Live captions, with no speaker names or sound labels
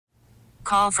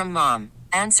call from mom.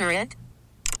 Answer it.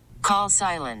 Call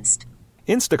silenced.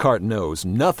 Instacart knows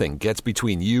nothing gets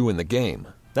between you and the game.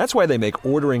 That's why they make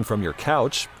ordering from your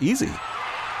couch easy.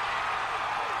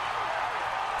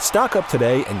 Stock up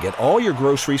today and get all your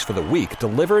groceries for the week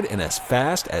delivered in as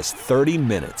fast as 30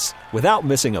 minutes without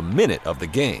missing a minute of the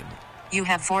game. You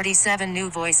have 47 new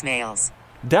voicemails.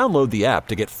 Download the app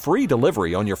to get free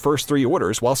delivery on your first 3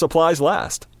 orders while supplies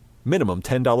last. Minimum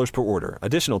 $10 per order.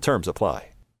 Additional terms apply.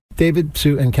 David,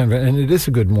 Sue, and Kendra, and it is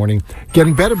a good morning.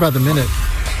 Getting better by the minute,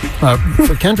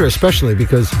 for Kendra especially,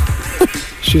 because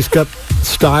she's got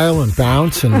style and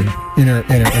bounce and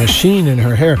a sheen in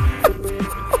her hair.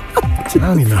 I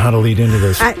don't even know how to lead into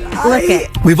this.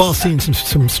 We've all seen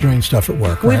some strange stuff at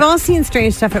work, right? We've all seen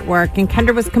strange stuff at work, and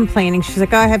Kendra was complaining. She's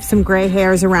like, I have some gray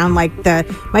hairs around my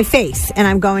face, and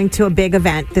I'm going to a big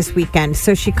event this weekend.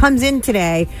 So she comes in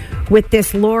today with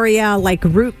this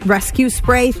L'Oreal root rescue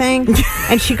spray thing,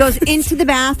 and she goes into the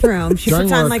bathroom. She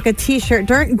puts on a T-shirt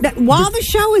while the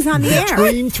show is on the air.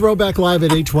 Between Throwback Live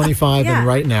at 8:25 and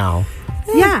right now.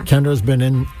 Yeah. Kendra's been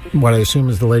in what I assume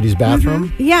is the ladies' bathroom.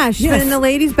 Mm-hmm. Yeah, she's been in the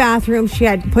ladies' bathroom. She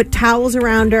had put towels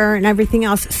around her and everything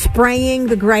else, spraying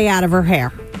the gray out of her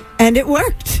hair. And it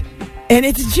worked. And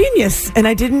it's genius. And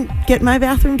I didn't get my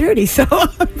bathroom dirty, so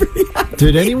I'm pretty happy.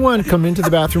 Did anyone come into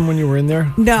the bathroom when you were in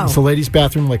there? No. It's a ladies'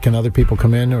 bathroom. Can other people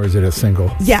come in, or is it a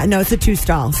single? Yeah, no, it's a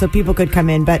 2-stall, so people could come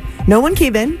in. But no one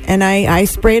came in, and I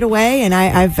sprayed away, and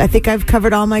I think I've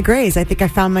covered all my grays. I think I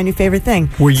found my new favorite thing.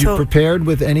 Were you prepared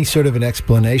with any sort of an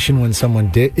explanation when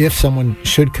if someone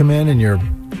should come in and you're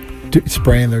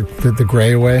spraying the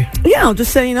gray away? Yeah, I'll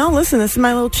just say, listen, this is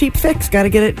my little cheap fix. Got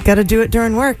to do it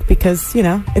during work because,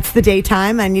 it's the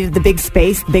daytime. I needed the big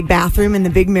space, the big bathroom, and the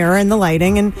big mirror and the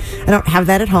lighting, and I don't have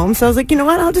that at home. So I was like, you know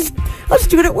what? I'll just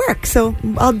do it at work. So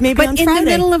on Friday. But in the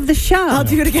middle of the show, I'll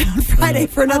do it again on Friday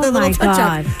for another little touch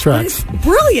up. Tracks. It's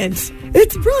brilliant.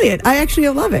 It's brilliant. I actually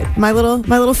love it. My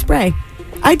little spray.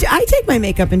 I take my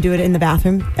makeup and do it in the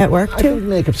bathroom at work, too. I think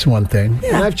makeup's one thing.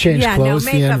 Yeah. And I've changed clothes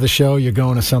at the end of the show. You're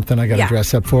going to something, I got to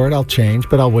dress up for it. I'll change,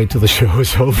 but I'll wait till the show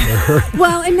is over.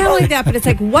 Well, and not only that, but it's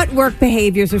what work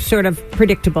behaviors are sort of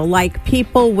predictable.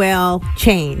 People will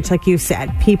change, like you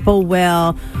said. People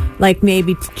will,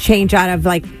 maybe change out of,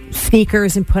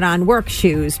 sneakers and put on work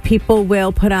shoes. People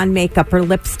will put on makeup or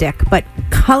lipstick. But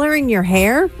coloring your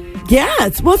hair... Yeah,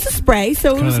 it's a spray,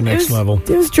 so it was next level.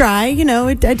 It was dry,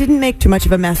 I didn't make too much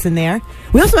of a mess in there.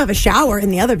 We also have a shower in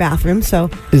the other bathroom, so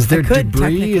is there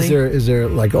debris? Is there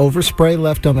overspray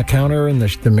left on the counter and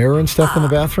the mirror and stuff in the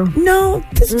bathroom? No,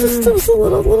 there's just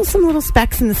some little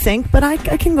specks in the sink, but I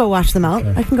can go wash them out.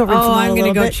 Okay. I can go rinse them out a little bit. I'm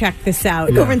going to go check this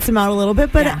out. Go rinse them out a little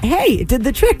bit, but hey, it did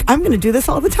the trick. I'm going to do this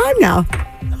all the time now.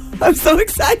 I'm so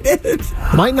excited.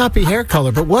 Might not be hair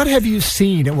color, but what have you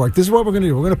seen at work? This is what we're going to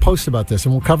do. We're going to post about this,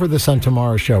 and we'll cover this on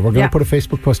tomorrow's show. We're going to put a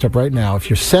Facebook post up right now. If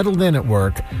you're settled in at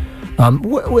work,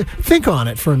 think on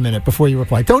it for a minute before you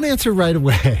reply. Don't answer right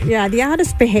away. Yeah, the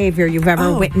oddest behavior you've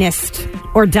ever witnessed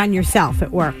or done yourself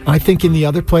at work. I think in the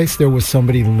other place there was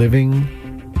somebody living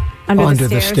under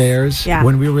the stairs. Yeah.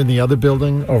 When we were in the other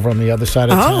building over on the other side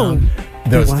of town.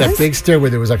 There was that big stair where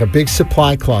there was a big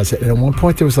supply closet, and at one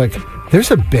point there was there's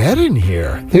a bed in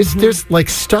here. There's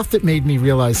stuff that made me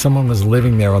realize someone was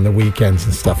living there on the weekends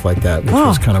and stuff like that, which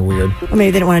was kind of weird. Well,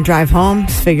 maybe they didn't want to drive home.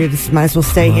 Just figured might as well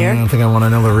stay here. I don't think I want to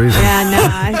know the reason.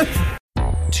 Yeah, no.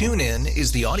 TuneIn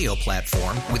is the audio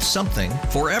platform with something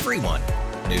for everyone.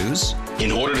 News.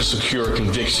 In order to secure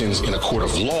convictions in a court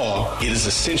of law, it is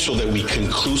essential that we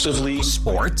conclusively.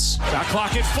 Sports. Shot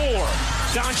clock at 4.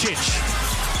 Doncic.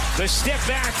 The step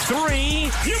back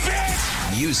 3. You bet.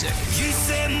 Music. You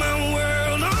set my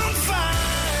world on fire.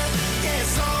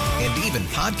 Yes, and even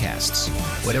podcasts.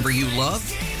 Whatever you love,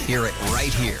 hear it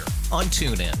right here on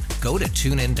TuneIn. Go to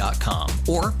TuneIn.com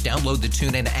or download the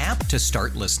TuneIn app to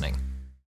start listening.